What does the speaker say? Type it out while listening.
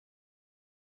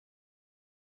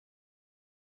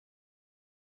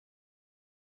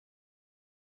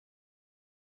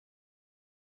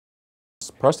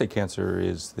Prostate cancer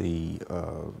has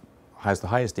the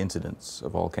highest incidence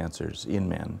of all cancers in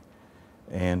men,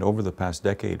 and over the past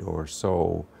decade or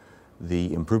so,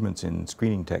 the improvements in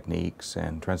screening techniques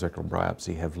and transrectal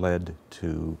biopsy have led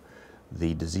to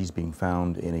the disease being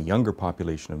found in a younger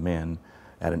population of men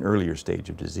at an earlier stage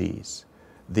of disease.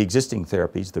 The existing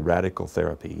therapies, the radical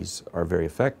therapies, are very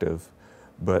effective,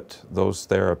 but those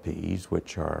therapies,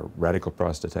 which are radical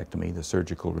prostatectomy, the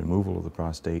surgical removal of the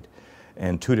prostate,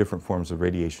 and two different forms of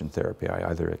radiation therapy,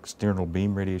 either external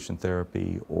beam radiation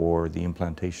therapy or the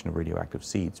implantation of radioactive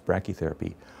seeds,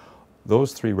 brachytherapy.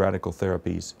 Those three radical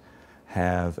therapies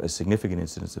have a significant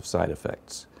incidence of side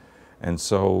effects. And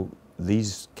so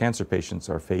these cancer patients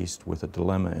are faced with a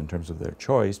dilemma in terms of their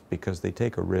choice because they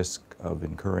take a risk of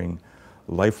incurring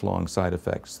lifelong side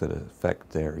effects that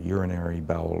affect their urinary,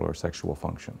 bowel, or sexual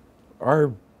function.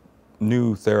 Our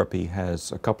new therapy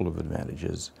has a couple of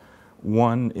advantages.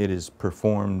 One, it is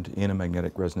performed in a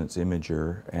magnetic resonance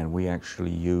imager, and we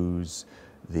actually use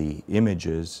the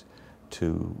images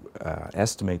to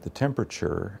estimate the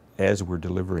temperature as we're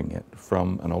delivering it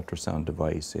from an ultrasound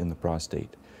device in the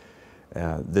prostate.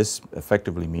 This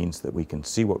effectively means that we can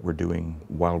see what we're doing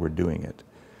while we're doing it.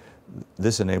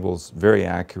 This enables very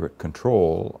accurate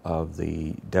control of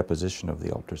the deposition of the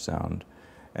ultrasound,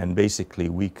 and basically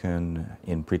we can,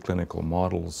 in preclinical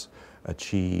models,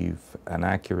 achieve an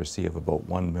accuracy of about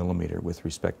 1 millimeter with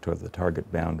respect to the target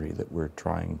boundary that we're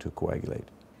trying to coagulate.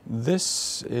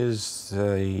 This is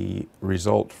a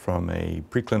result from a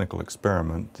preclinical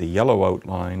experiment. The yellow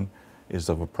outline is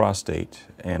of a prostate,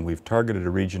 and we've targeted a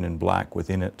region in black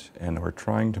within it, and we're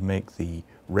trying to make the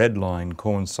red line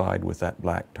coincide with that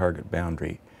black target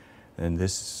boundary. And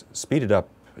this speeded up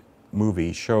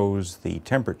movie shows the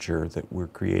temperature that we're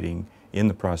creating in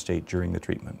the prostate during the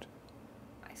treatment.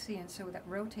 I see, and so that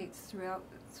rotates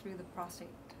through the prostate.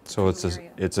 So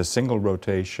it's a single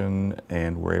rotation,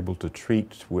 and we're able to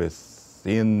treat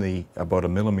within about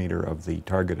 1 millimeter of the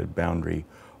targeted boundary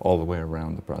all the way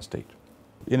around the prostate.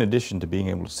 In addition to being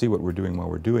able to see what we're doing while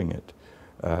we're doing it,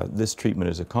 this treatment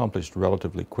is accomplished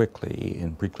relatively quickly.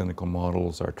 In preclinical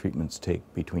models, our treatments take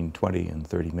between 20 and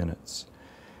 30 minutes.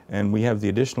 And we have the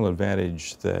additional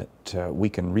advantage that we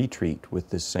can retreat with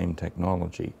this same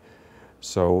technology.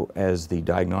 So as the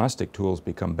diagnostic tools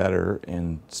become better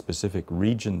and specific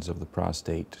regions of the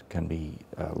prostate can be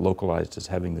localized as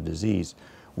having the disease,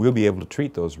 we'll be able to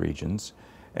treat those regions.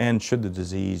 And should the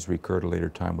disease recur at a later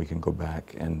time, we can go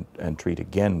back and treat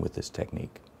again with this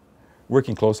technique.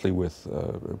 Working closely with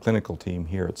a clinical team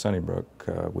here at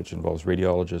Sunnybrook, which involves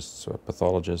radiologists,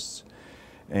 pathologists,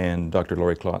 and Dr.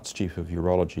 Lori Klotz, Chief of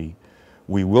Urology,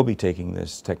 we will be taking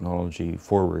this technology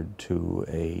forward to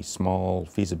a small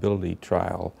feasibility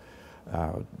trial,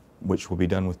 which will be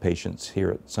done with patients here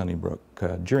at Sunnybrook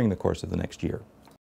during the course of the next year.